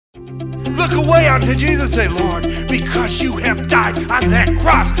Look away unto Jesus and say, Lord, because you have died on that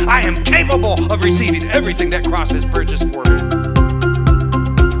cross, I am capable of receiving everything that cross has purchased for me.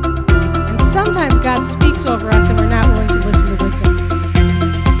 And sometimes God speaks over us and we're not willing to listen to wisdom.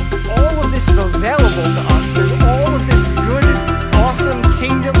 All of this is available to us. There's all of this good, awesome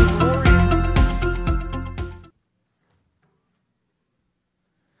kingdom glory.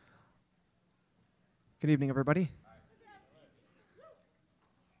 Good evening, everybody.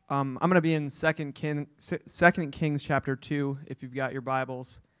 I'm going to be in 2 Kings chapter 2, if you've got your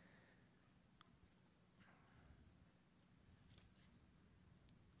Bibles.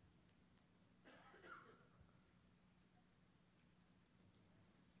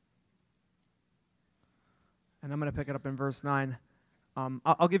 And I'm going to pick it up in verse 9.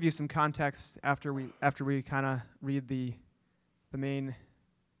 I'll give you some context after we kind of read the main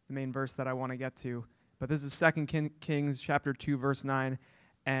verse that I want to get to. But this is 2 Kings chapter 2, verse 9.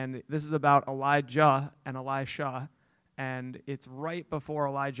 And this is about Elijah and Elisha, and it's right before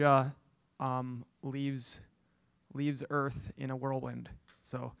Elijah leaves earth in a whirlwind.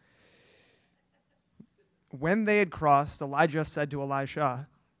 So when they had crossed, Elijah said to Elisha,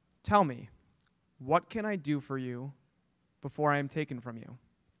 "Tell me, what can I do for you before I am taken from you?"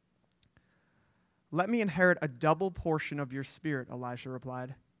 "Let me inherit a double portion of your spirit," Elisha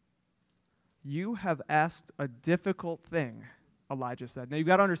replied. "You have asked a difficult thing," Elijah said. Now, you've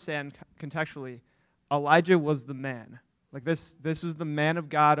got to understand contextually, Elijah was the man. Like this is the man of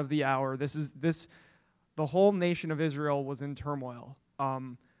God of the hour. The whole nation of Israel was in turmoil.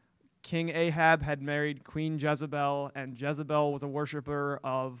 King Ahab had married Queen Jezebel, and Jezebel was a worshiper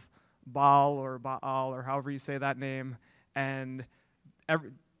of Baal or however you say that name. And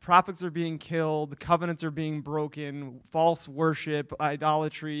prophets are being killed, covenants are being broken, false worship,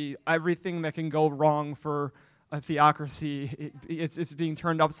 idolatry, everything that can go wrong for a theocracy, it's being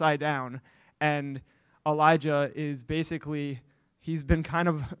turned upside down. And Elijah is basically, he's been kind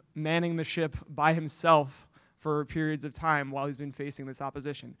of manning the ship by himself for periods of time while he's been facing this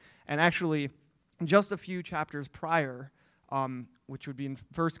opposition. And actually, just a few chapters prior, which would be in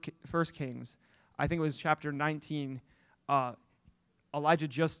First Kings, I think it was chapter 19, Elijah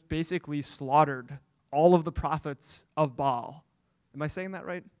just basically slaughtered all of the prophets of Baal. Am I saying that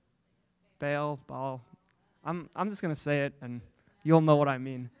right? Baal. I'm just going to say it, and you'll know what I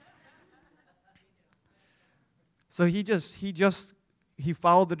mean. So he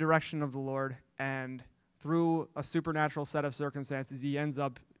followed the direction of the Lord, and through a supernatural set of circumstances, he ends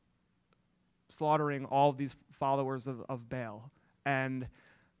up slaughtering all of these followers of Baal. And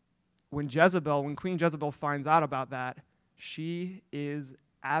when Queen Jezebel finds out about that, she is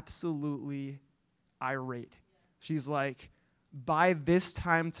absolutely irate. She's like, by this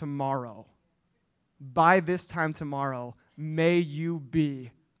time tomorrow, may you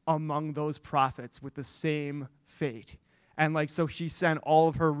be among those prophets with the same fate. And so she sent all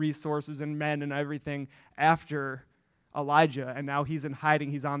of her resources and men and everything after Elijah, and now he's in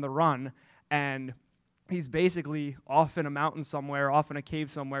hiding, he's on the run, and he's basically off in a mountain somewhere, off in a cave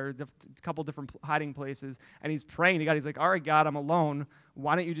somewhere, a couple different hiding places, and he's praying to God. He's like, all right, God, I'm alone.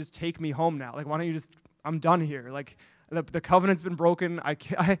 Why don't you just take me home now? Why don't you just, I'm done here. The covenant's been broken.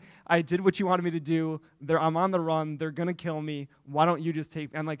 I did what you wanted me to do. I'm on the run. They're going to kill me. Why don't you just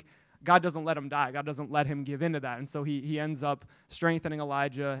take... And God doesn't let him die. God doesn't let him give in to that. And so he ends up strengthening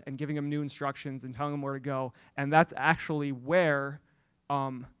Elijah and giving him new instructions and telling him where to go. And that's actually where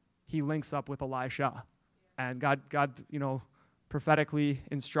he links up with Elisha. And God prophetically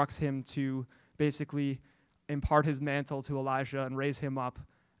instructs him to basically impart his mantle to Elijah and raise him up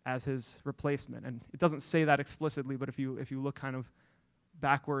as his replacement. And it doesn't say that explicitly, but if you look kind of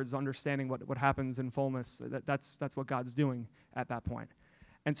backwards, understanding what happens in fullness, that's what God's doing at that point.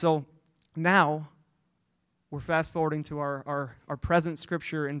 And so now we're fast forwarding to our present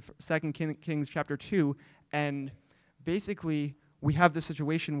scripture in 2 Kings chapter 2, and basically we have this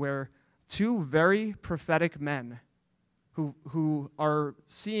situation where two very prophetic men who are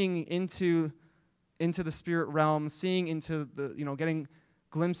seeing into the spirit realm, seeing into the, getting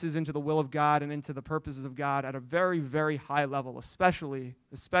glimpses into the will of God and into the purposes of God at a very, very high level, especially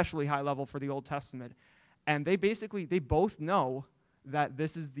high level for the Old Testament. And they both know that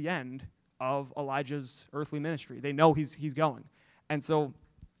this is the end of Elijah's earthly ministry. They know he's going. And so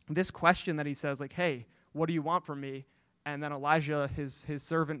this question that he says, hey, what do you want from me? And then Elijah, his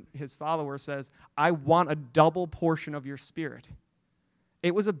servant, his follower, says, I want a double portion of your spirit.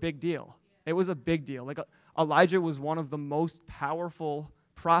 It was a big deal. It was a big deal. Elijah was one of the most powerful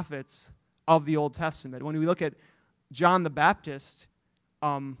prophets of the Old Testament. When we look at John the Baptist,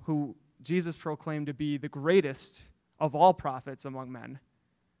 who Jesus proclaimed to be the greatest of all prophets among men,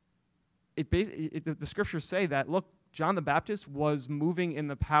 the scriptures say that, look, John the Baptist was moving in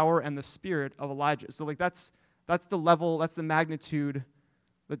the power and the spirit of Elijah. So like that's the level, that's the magnitude,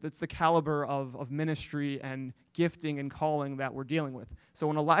 that's the caliber of ministry and gifting and calling that we're dealing with. So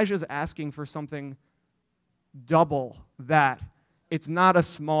when Elijah's asking for something double that, it's not a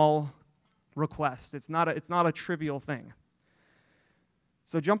small request. It's not a trivial thing.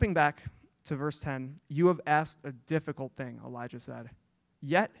 So jumping back to verse 10, you have asked a difficult thing, Elijah said.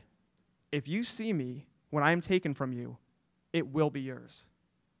 Yet, if you see me when I am taken from you, it will be yours.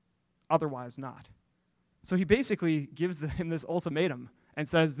 Otherwise not. So he basically gives him this ultimatum and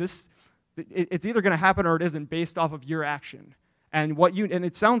says, it's either going to happen or it isn't based off of your action. And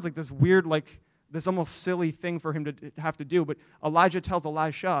it sounds like this weird, like this almost silly thing for him to have to do, but Elijah tells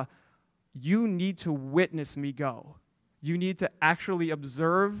Elisha, you need to witness me go. You need to actually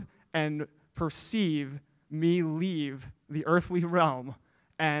observe and perceive me leave the earthly realm.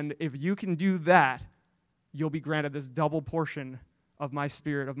 And if you can do that, you'll be granted this double portion of my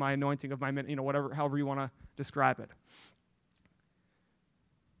spirit, of my anointing, of my, whatever, however you want to describe it.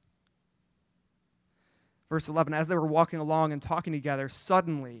 Verse 11, as they were walking along and talking together,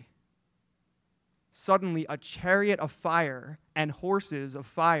 suddenly a chariot of fire and horses of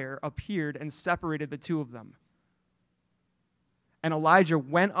fire appeared and separated the two of them. And Elijah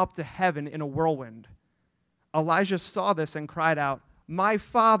went up to heaven in a whirlwind. Elijah saw this and cried out, my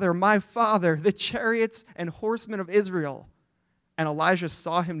father, the chariots and horsemen of Israel. And Elijah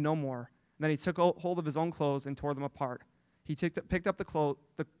saw him no more. And then he took hold of his own clothes and tore them apart. He picked up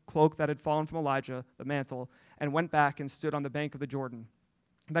the cloak that had fallen from Elijah, the mantle, and went back and stood on the bank of the Jordan.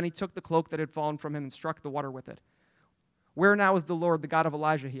 Then he took the cloak that had fallen from him and struck the water with it. Where now is the Lord, the God of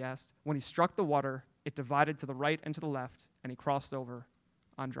Elijah, he asked. When he struck the water, it divided to the right and to the left, and he crossed over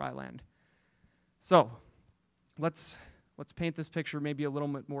on dry land. So, let's paint this picture maybe a little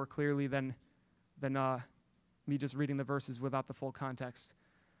bit more clearly than me just reading the verses without the full context.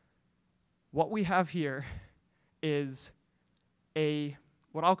 What we have here is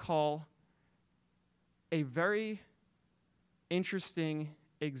what I'll call a very interesting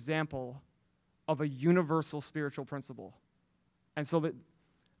example of a universal spiritual principle. And so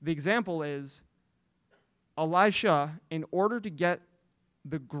the example is Elisha, in order to get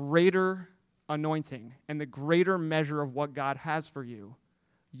the greater anointing and the greater measure of what God has for you,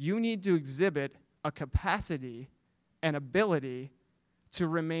 you need to exhibit a capacity and ability to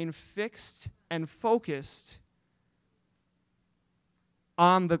remain fixed and focused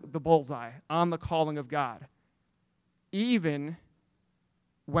on the bullseye, on the calling of God, even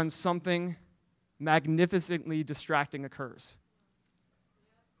when something magnificently distracting occurs.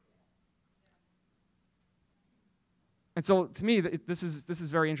 And so, to me, this is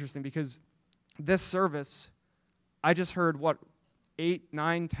very interesting because this service, I just heard 8,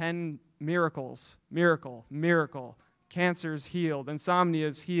 9, 10 miracles, miracle. Cancer's healed,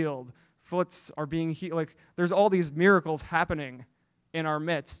 insomnia's healed, foots are being healed. Like, there's all these miracles happening in our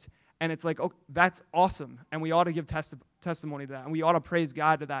midst, and it's like, oh, that's awesome, and we ought to give testimony to that, and we ought to praise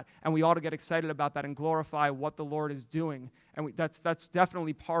God to that, and we ought to get excited about that and glorify what the Lord is doing. And that's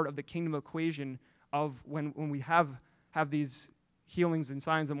definitely part of the kingdom equation of when we have these healings and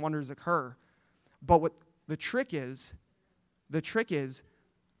signs and wonders occur. But what the trick is,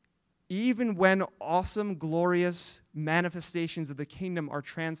 even when awesome, glorious manifestations of the kingdom are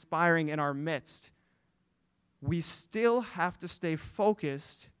transpiring in our midst, we still have to stay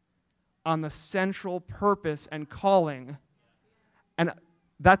focused on the central purpose and calling. And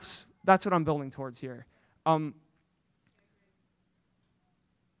that's what I'm building towards here. I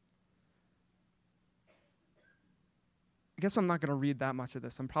guess I'm not going to read that much of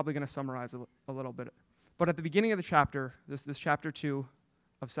this. I'm probably going to summarize a little bit. But at the beginning of the chapter, this chapter 2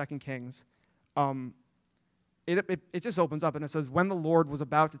 of 2 Kings, it just opens up and it says, when the Lord was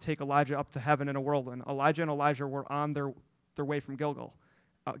about to take Elijah up to heaven in a whirlwind, Elijah and Elijah were on their way from Gilgal.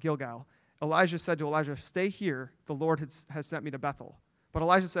 Elijah said to Elijah, stay here, the Lord has sent me to Bethel. But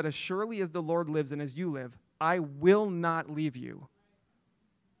Elijah said, as surely as the Lord lives and as you live, I will not leave you.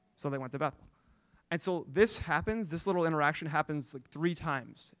 So they went to Bethel. And so this little interaction happens like 3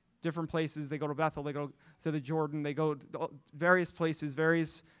 times. Different places, they go to Bethel, they go to the Jordan, they go to various places,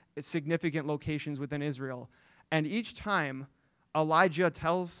 various significant locations within Israel. And each time, Elijah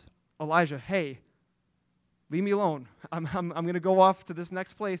tells Elijah, hey, leave me alone. I'm going to go off to this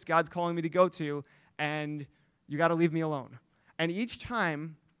next place God's calling me to go to, and you got to leave me alone. And each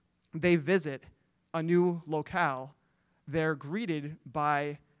time they visit a new locale, they're greeted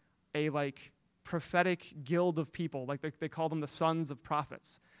by a prophetic guild of people. They call them the sons of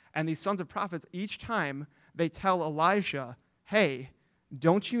prophets. And these sons of prophets, each time they tell Elisha, hey,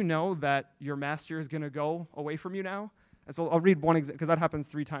 don't you know that your master is going to go away from you now? And so I'll read one example, because that happens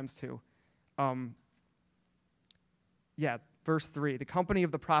 3 times too. Verse 3. The company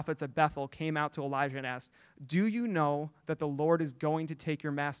of the prophets at Bethel came out to Elijah and asked, do you know that the Lord is going to take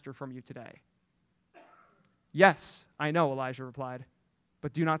your master from you today? Yes, I know, Elijah replied,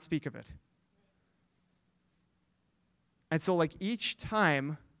 but do not speak of it. And so like each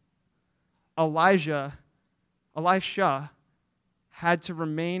time Elisha had to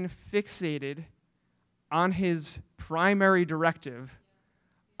remain fixated on his primary directive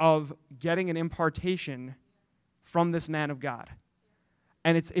of getting an impartation from this man of God.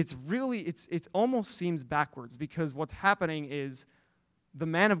 And it almost seems backwards, because what's happening is the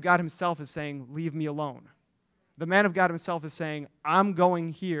man of God himself is saying, leave me alone. The man of God himself is saying, I'm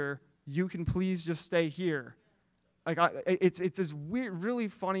going here, you can please just stay here. Like it's this weird, really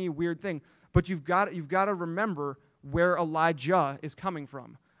funny, weird thing. But you've got to remember where Elijah is coming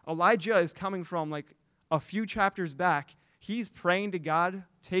from. Elijah is coming from like a few chapters back. He's praying to God,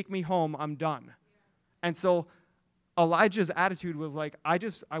 take me home, I'm done. And so Elijah's attitude was like, I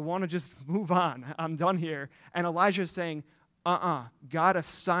want to just move on. I'm done here. And Elijah's saying, God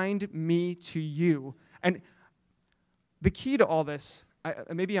assigned me to you. And the key to all this,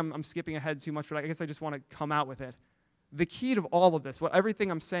 maybe I'm skipping ahead too much, but I guess I just want to come out with it. The key to all of this,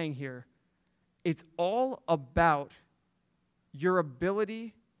 everything I'm saying here, it's all about your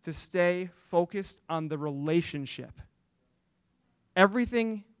ability to stay focused on the relationship.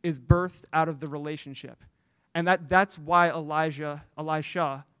 Everything is birthed out of the relationship. And that's why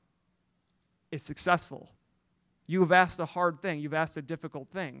Elisha is successful. You have asked a hard thing. You've asked a difficult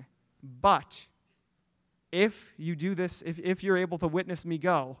thing. But if you do this, if you're able to witness me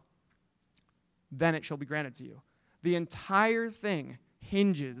go, then it shall be granted to you. The entire thing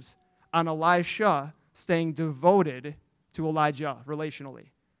hinges on Elisha staying devoted to Elijah relationally.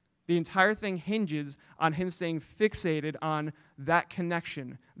 The entire thing hinges on him staying fixated on that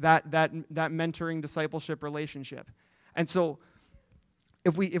connection, that mentoring discipleship relationship. And so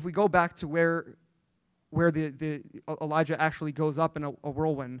if we go back to where the Elijah actually goes up in a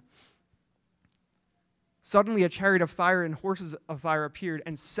whirlwind, suddenly a chariot of fire and horses of fire appeared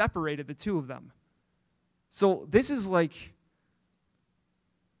and separated the two of them. So this is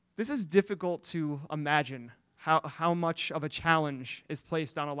difficult to imagine how much of a challenge is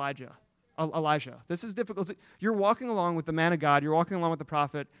placed on Elijah. This is difficult. You're walking along with the man of God, you're walking along with the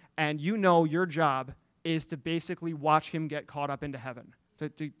prophet, and you know your job is to basically watch him get caught up into heaven, to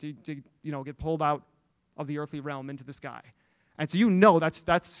get pulled out of the earthly realm into the sky. And so you know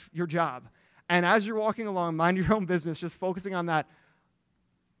that's your job. And as you're walking along, mind your own business, just focusing on that,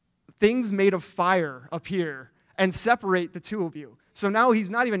 things made of fire appear and separate the two of you. So now he's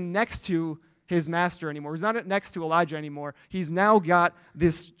not even next to his master anymore. He's not next to Elijah anymore. He's now got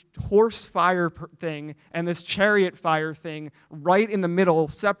this horse fire thing and this chariot fire thing right in the middle,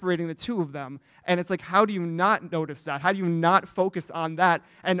 separating the two of them. And it's like, how do you not notice that? How do you not focus on that?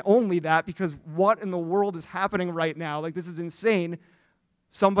 And only that, because what in the world is happening right now? Like, this is insane.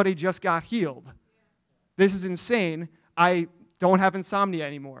 Somebody just got healed. This is insane. I don't have insomnia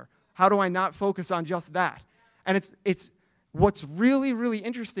anymore. How do I not focus on just that? And it's what's really, really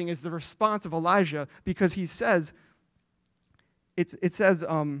interesting is the response of Elijah, because he says, it says,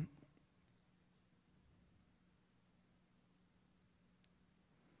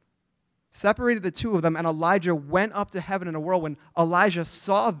 separated the two of them, and Elijah went up to heaven in a whirlwind. Elijah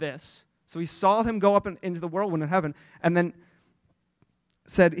saw this, so he saw him go up into the whirlwind in heaven, and then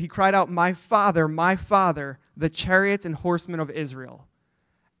said, he cried out, my father, the chariots and horsemen of Israel.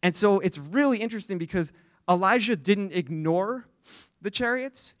 And so it's really interesting because Elijah didn't ignore the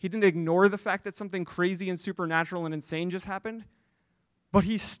chariots. He didn't ignore the fact that something crazy and supernatural and insane just happened. But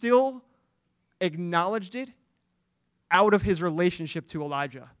he still acknowledged it out of his relationship to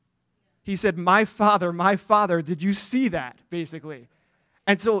Elijah. He said, my father, did you see that, basically?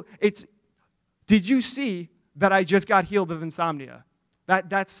 And so did you see that I just got healed of insomnia?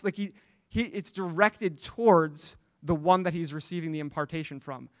 That's like it's directed towards the one that he's receiving the impartation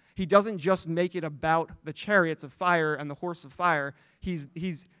from. He doesn't just make it about the chariots of fire and the horse of fire.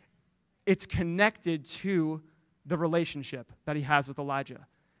 It's connected to the relationship that he has with Elijah.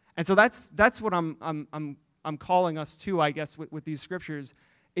 And so that's what I'm calling us to, I guess, with these scriptures.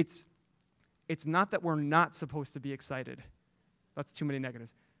 It's not that we're not supposed to be excited. That's too many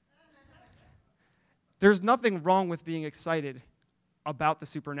negatives. There's nothing wrong with being excited about the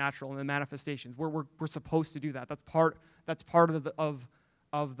supernatural and the manifestations. We're supposed to do that. That's part of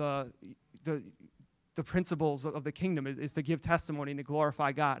the principles of the kingdom is to give testimony and to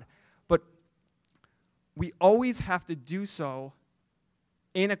glorify God. But we always have to do so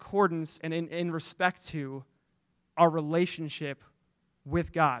in accordance and in respect to our relationship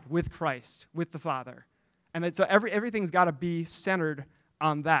with God, with Christ, with the Father. And so everything's got to be centered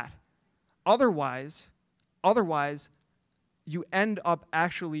on that. Otherwise, you end up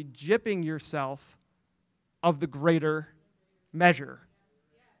actually gypping yourself of the greater measure.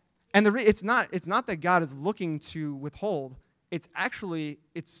 And it's not that God is looking to withhold. It's actually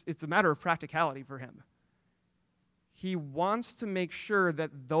it's a matter of practicality for him. He wants to make sure that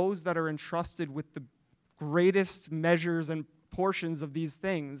those that are entrusted with the greatest measures and portions of these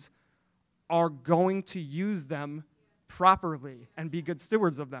things are going to use them properly and be good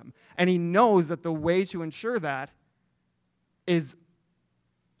stewards of them. And he knows that the way to ensure that is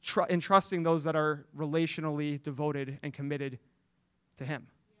entrusting those that are relationally devoted and committed to him.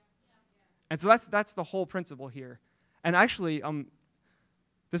 And so that's the whole principle here. And actually,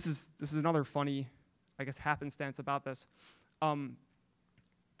 this is another funny, I guess, happenstance about this.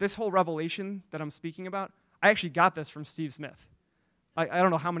 This whole revelation that I'm speaking about, I actually got this from Steve Smith. I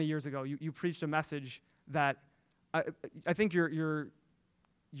don't know how many years ago. You preached a message that I think your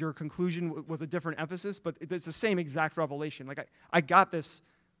conclusion was a different emphasis, but it's the same exact revelation. Like I got this.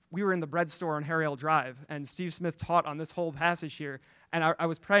 We were in the bread store on Harry L. Drive, and Steve Smith taught on this whole passage here. And I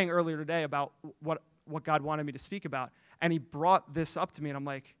was praying earlier today about what God wanted me to speak about, and he brought this up to me, and I'm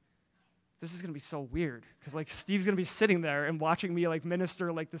like, this is going to be so weird, because like Steve's going to be sitting there and watching me like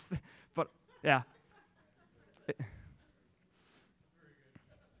minister like this. But yeah.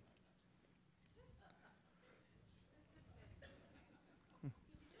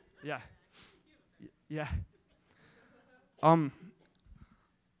 Yeah. Yeah.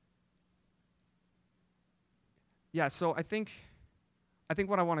 Yeah, so I think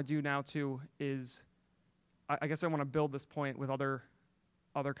what I want to do now too is I guess I want to build this point with other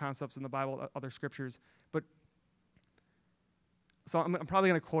concepts in the Bible, other scriptures. But so I'm probably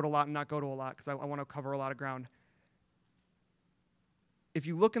going to quote a lot and not go to a lot because I want to cover a lot of ground. If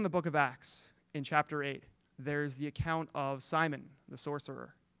you look in the book of Acts in chapter 8, there's the account of Simon, the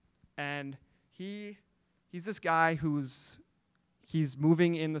sorcerer. And he's this guy he's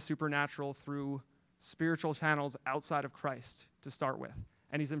moving in the supernatural through spiritual channels outside of Christ to start with.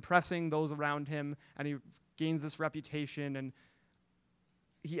 And he's impressing those around him, and he gains this reputation, and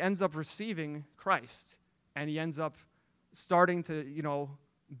he ends up receiving Christ, and he ends up starting to,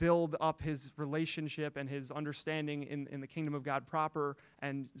 build up his relationship and his understanding in the kingdom of God proper,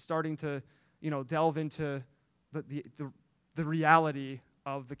 and starting to, delve into the reality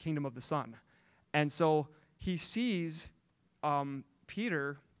of the kingdom of the Son. And so he sees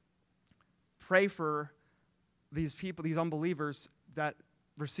Peter pray for these people, these unbelievers that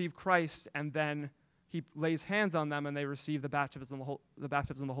receive Christ, and then he lays hands on them and they receive the baptism of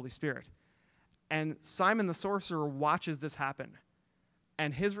the Holy Spirit. And Simon the sorcerer watches this happen.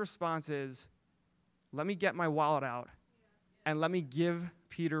 And his response is, let me get my wallet out and let me give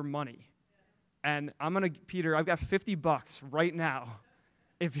Peter money. And Peter, I've got $50 right now.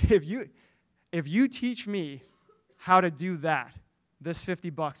 If you teach me how to do that, this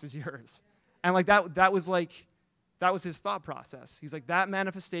 $50 is yours. And like that was his thought process. He's like, that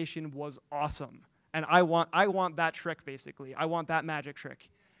manifestation was awesome. And I want that trick, basically. I want that magic trick.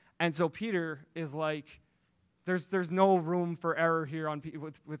 And so Peter is like, there's no room for error here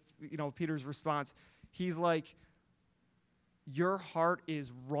with Peter's response. He's like, your heart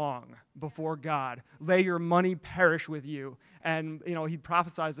is wrong before God. Lay your money perish with you. And he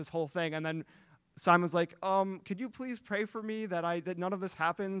prophesies this whole thing. And then Simon's like, could you please pray for me that none of this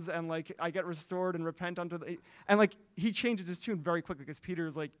happens and like I get restored and repent unto the, and like he changes his tune very quickly because Peter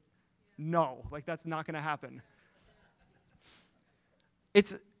is like, no, like that's not going to happen.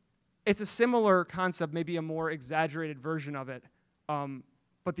 It's a similar concept, maybe a more exaggerated version of it,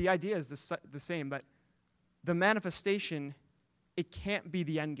 but the idea is the same. That the manifestation, it can't be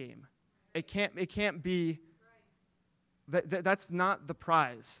the end game. It can't be. That's not the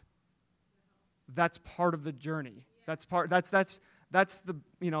prize. That's part of the journey. That's the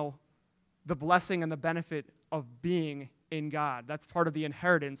the blessing and the benefit of being in God. That's part of the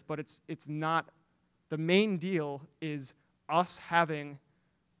inheritance, but it's not. The main deal is us having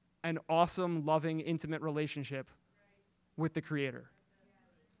an awesome, loving, intimate relationship with the Creator.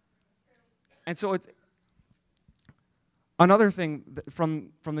 And so it's another thing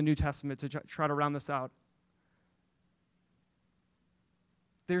from the New Testament to try to round this out.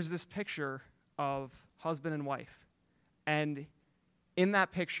 There's this picture of husband and wife. And in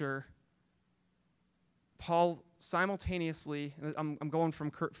that picture, Paul simultaneously, I'm going from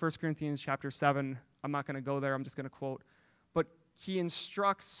 1 Corinthians chapter 7. I'm not going to go there. I'm just going to quote. But he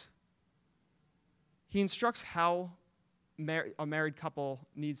instructs how a married couple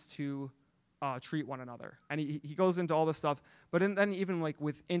needs to treat one another. And he goes into all this stuff. But then even like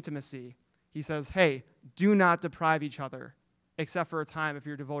with intimacy, he says, hey, do not deprive each other, except for a time if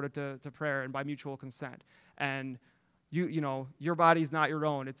you're devoted to prayer and by mutual consent. And you know, your body's not your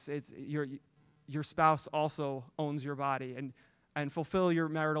own. It's your spouse also owns your body, and fulfill your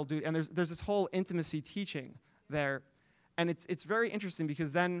marital duty. And there's this whole intimacy teaching there. And it's very interesting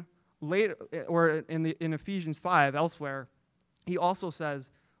because then later, or in Ephesians 5 elsewhere, he also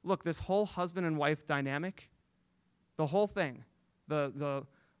says, look, this whole husband and wife dynamic, the whole thing, the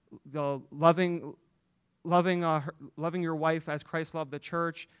loving your wife as Christ loved the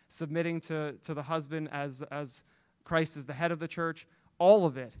church, submitting to the husband as Christ is the head of the church, all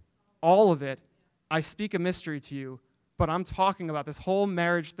of it, I speak a mystery to you, but I'm talking about this whole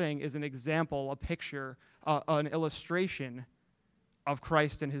marriage thing is an example, a picture, an illustration of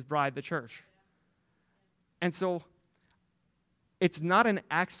Christ and his bride, the church. And so it's not an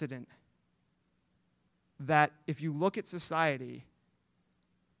accident that if you look at society,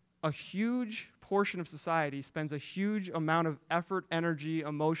 a huge portion of society spends a huge amount of effort, energy,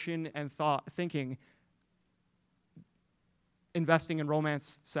 emotion, and thinking investing in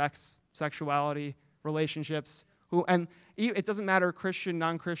romance, sex, sexuality, relationships. And it doesn't matter Christian,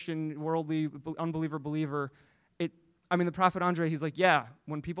 non-Christian, worldly, unbeliever, believer. The prophet Andre, he's like, yeah,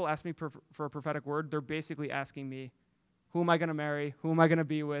 when people ask me for a prophetic word, they're basically asking me, who am I going to marry? Who am I going to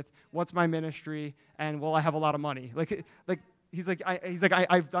be with? What's my ministry? And will I have a lot of money? He's like,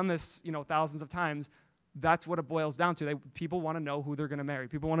 I've done this, thousands of times. That's what it boils down to. People want to know who they're going to marry.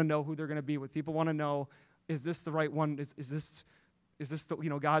 People want to know who they're going to be with. People want to know, is this the right one? Is this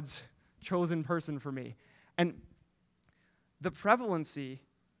the, God's chosen person for me? And the prevalency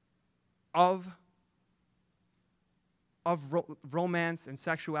of romance and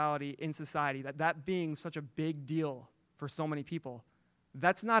sexuality in society, that being such a big deal for so many people,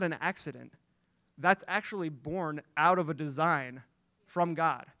 that's not an accident. That's actually born out of a design from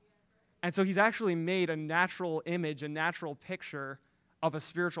God. And so he's actually made a natural image, a natural picture of a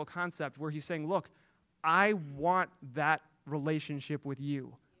spiritual concept where he's saying, look, I want that relationship with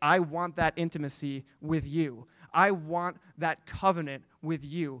you. I want that intimacy with you. I want that covenant with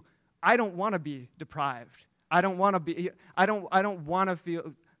you. I don't want to be deprived. I don't want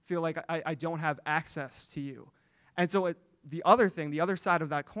to feel like I don't have access to you. And so the other side of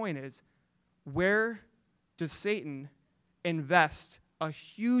that coin is, where does Satan invest a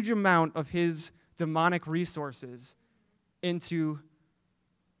huge amount of his demonic resources into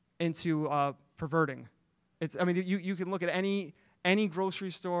perverting? You can look at any grocery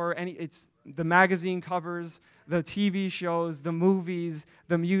store, it's the magazine covers, the TV shows, the movies,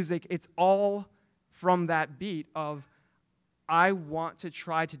 the music. It's all from that beat of, I want to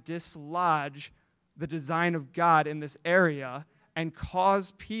try to dislodge the design of God in this area and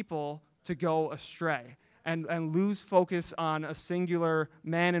cause people to go astray and lose focus on a singular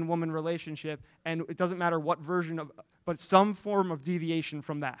man and woman relationship, and it doesn't matter what version of, but some form of deviation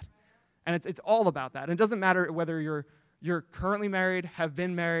from that. And it's all about that. And it doesn't matter whether you're currently married, have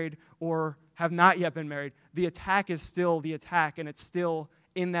been married, or have not yet been married. The attack is still the attack, and it's still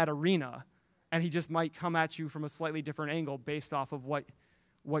in that arena. And he just might come at you from a slightly different angle based off of what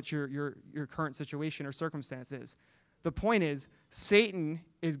your current situation or circumstance is. The point is, Satan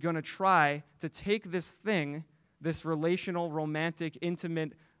is going to try to take this thing, this relational, romantic,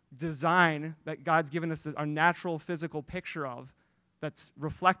 intimate design that God's given us a natural physical picture of, that's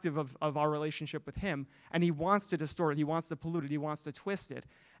reflective of our relationship with him, and he wants to distort it, he wants to pollute it, he wants to twist it.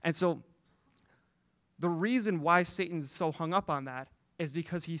 And so the reason why Satan's so hung up on that is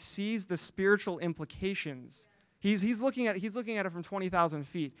because he sees the spiritual implications. He's looking at it from 20,000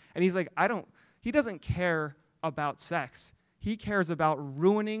 feet, and he's like, he doesn't care about sex. He cares about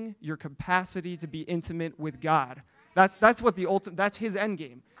ruining your capacity to be intimate with God. That's his end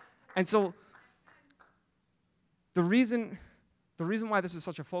game. And so the reason why this is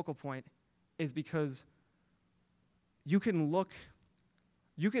such a focal point is because you can look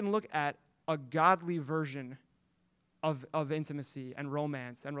at a godly version of intimacy and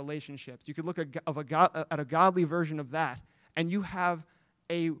romance and relationships. You could look at a godly version of that, and you have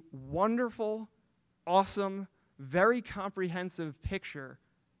a wonderful, awesome, very comprehensive picture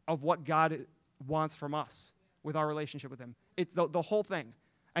of what God wants from us with our relationship with him. It's the whole thing.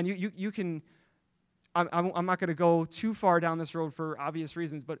 And you can, I'm not going to go too far down this road for obvious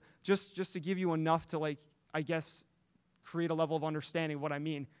reasons, but just to give you enough to, create a level of understanding of what I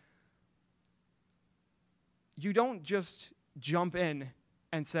mean. You don't just jump in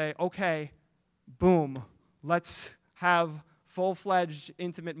and say, okay, boom, let's have full-fledged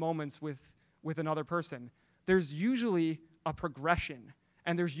intimate moments with another person. There's usually a progression.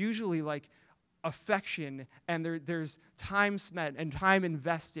 And there's usually like affection, and there's time spent and time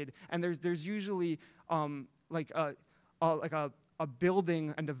invested, and there's usually like a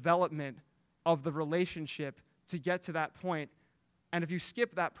building and development of the relationship to get to that point. And if you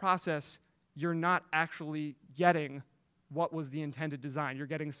skip that process, you're not actually getting what was the intended design. You're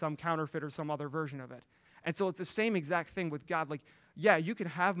getting some counterfeit or some other version of it. And so it's the same exact thing with God. Like, yeah, you can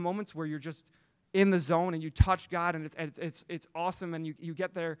have moments where you're just in the zone and you touch God and it's awesome and you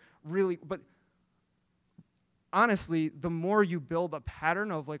get there really, but honestly, the more you build a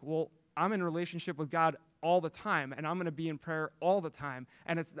pattern of like, well, I'm in relationship with God all the time and I'm going to be in prayer all the time,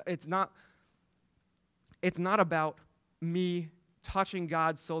 and it's not about me touching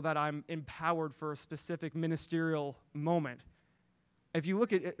God so that I'm empowered for a specific ministerial moment. If you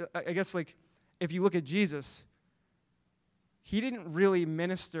look at, I guess, like, if you look at Jesus, he didn't really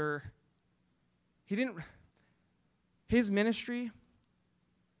minister. His ministry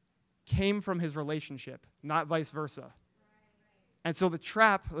came from his relationship, not vice versa. And so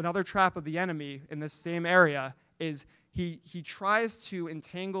another trap of the enemy in this same area is he tries to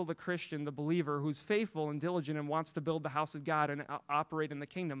entangle the Christian, the believer, who's faithful and diligent and wants to build the house of God and operate in the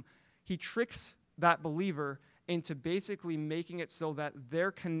kingdom. He tricks that believer into basically making it so that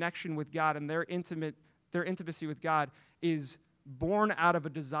their connection with God and their intimacy with God is born out of a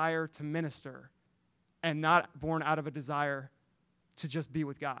desire to minister and not born out of a desire to just be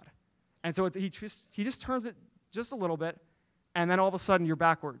with God. And so he just turns it just a little bit, and then all of a sudden you're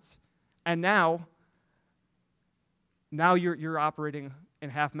backwards. And now you're operating in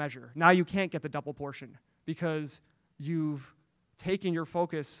half measure. Now you can't get the double portion because you've taken your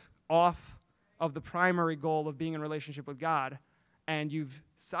focus off of the primary goal of being in relationship with God, and you've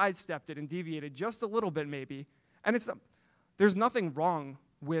sidestepped it and deviated just a little bit maybe. And there's nothing wrong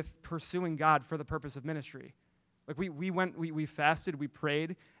with pursuing God for the purpose of ministry. Like we fasted, we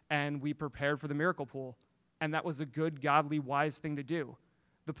prayed, and we prepared for the miracle pool. And that was a good, godly, wise thing to do.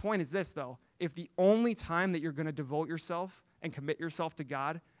 The point is this, though. If the only time that you're going to devote yourself and commit yourself to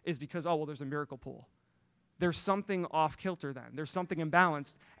God is because, oh, well, there's a miracle pool, there's something off kilter then. There's something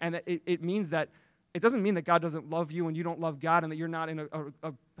imbalanced. And it means that it doesn't mean that God doesn't love you and you don't love God and that you're not in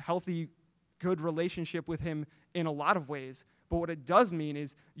a healthy, good relationship with him in a lot of ways. But what it does mean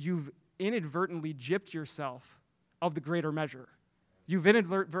is you've inadvertently gypped yourself of the greater measure. You've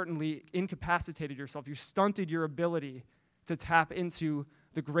inadvertently incapacitated yourself. You stunted your ability to tap into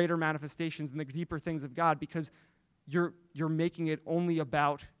the greater manifestations and the deeper things of God because you're making it only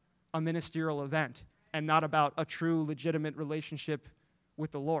about a ministerial event and not about a true, legitimate relationship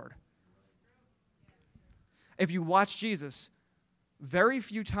with the Lord. If you watch Jesus, very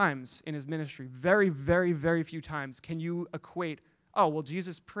few times in his ministry, very, very, very few times can you equate, oh, well,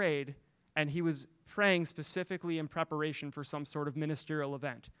 Jesus prayed and he was praying specifically in preparation for some sort of ministerial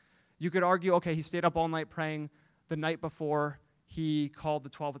event. You could argue, okay, he stayed up all night praying the night before he called the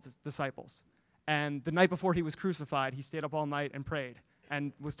 12 disciples. And the night before he was crucified, he stayed up all night and prayed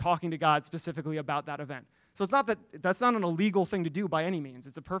and was talking to God specifically about that event. So it's not that's not an illegal thing to do by any means.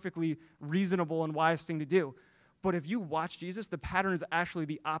 It's a perfectly reasonable and wise thing to do. But if you watch Jesus, the pattern is actually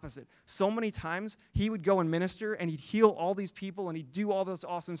the opposite. So many times, he would go and minister, and he'd heal all these people, and he'd do all this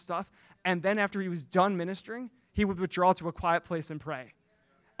awesome stuff, and then after he was done ministering, he would withdraw to a quiet place and pray.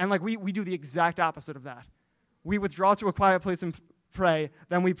 And like we do the exact opposite of that. We withdraw to a quiet place and pray,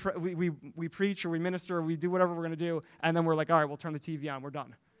 then we preach or we minister or we do whatever we're going to do, and then we're like, all right, we'll turn the TV on, we're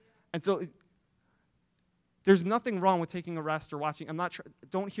done. And so there's nothing wrong with taking a rest or watching.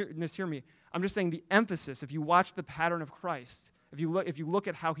 Don't mishear me. I'm just saying the emphasis, if you watch the pattern of Christ, if you look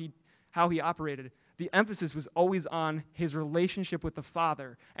at how he operated, the emphasis was always on his relationship with the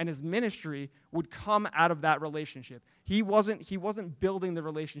Father, and his ministry would come out of that relationship. He wasn't building the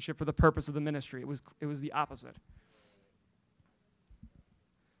relationship for the purpose of the ministry. It was the opposite.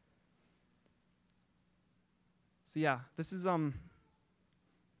 So yeah, this is a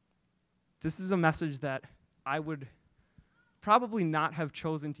message that I would probably not have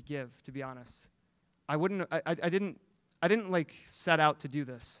chosen to give, to be honest. I didn't like set out to do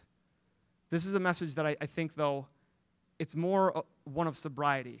this. This is a message that I think, though, it's more one of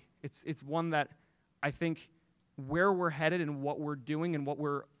sobriety. It's one that I think where we're headed and what we're doing and what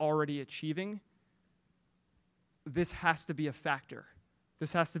we're already achieving, this has to be a factor.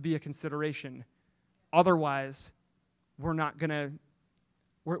 This has to be a consideration. Otherwise, we're gonna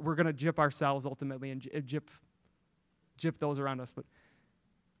gyp ourselves ultimately and gyp those around us. But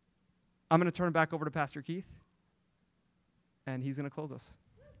I'm going to turn it back over to Pastor Keith, and he's going to close us.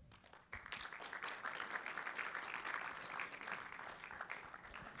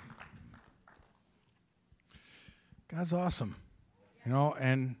 God's awesome, you know,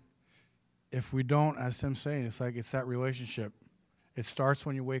 and if we don't, as Tim's saying, it's like it's that relationship. It starts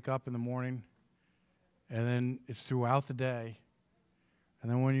when you wake up in the morning, and then it's throughout the day, and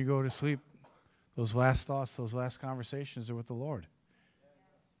then when you go to sleep, those last thoughts, those last conversations are with the Lord.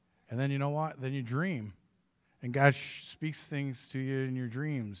 And then you know what? Then you dream, and God speaks things to you in your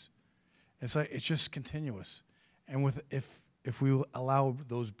dreams. It's like it's just continuous. And if we allow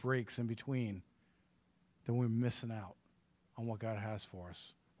those breaks in between, then we're missing out on what God has for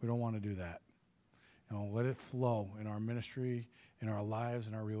us. We don't want to do that. You know, let it flow in our ministry, in our lives,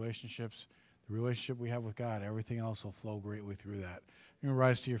 in our relationships. The relationship we have with God, everything else will flow greatly through that. You're going to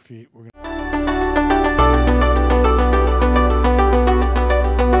rise to your feet. We're going to